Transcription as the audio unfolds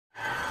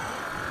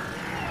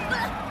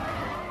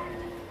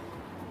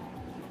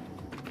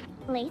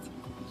Late?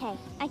 Okay,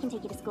 I can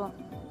take you to school.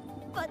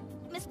 But,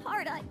 Miss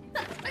Part, I...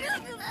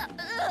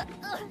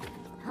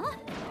 Huh?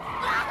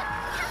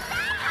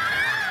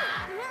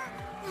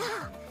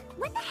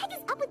 What the heck is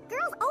up with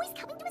girls always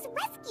coming to his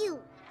rescue?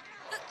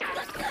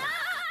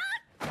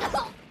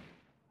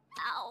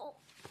 Ow.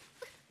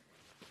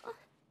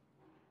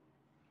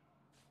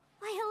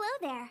 Why, hello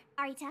there,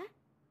 Arita.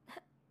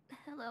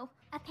 Hello.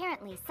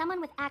 Apparently,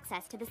 someone with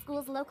access to the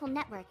school's local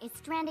network is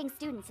stranding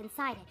students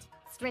inside it,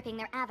 stripping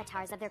their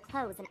avatars of their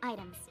clothes and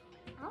items.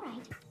 All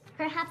right,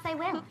 perhaps I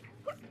will.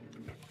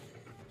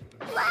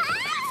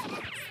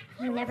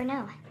 You never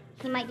know.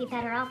 He might be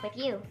better off with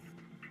you.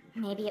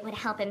 Maybe it would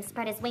help him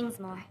spread his wings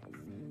more.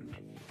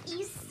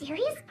 You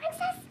serious,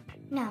 Princess?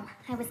 No,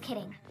 I was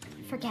kidding.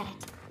 Forget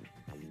it.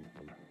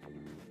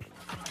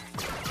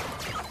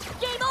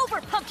 Game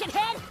over,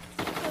 Pumpkinhead!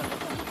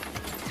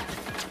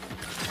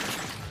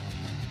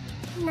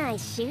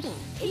 Nice shooting.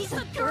 He's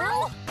a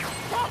girl?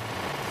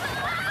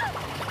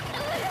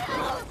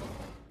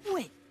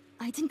 Wait,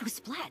 I didn't go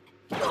splat.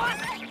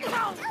 Sorry,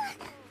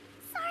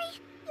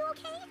 you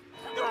okay?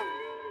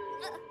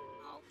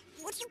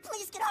 Would you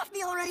please get off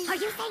me already? Are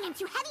you saying I'm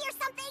too heavy or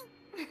something?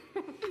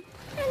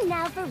 And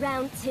now for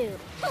round 2.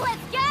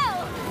 Let's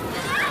go!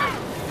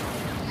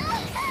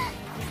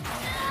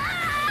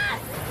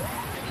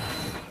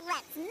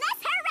 Let's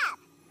mess her up!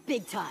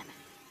 Big time.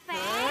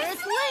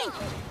 First Link!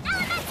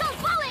 Elemental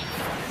Bullet!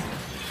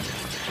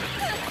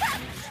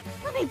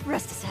 Let me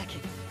rest a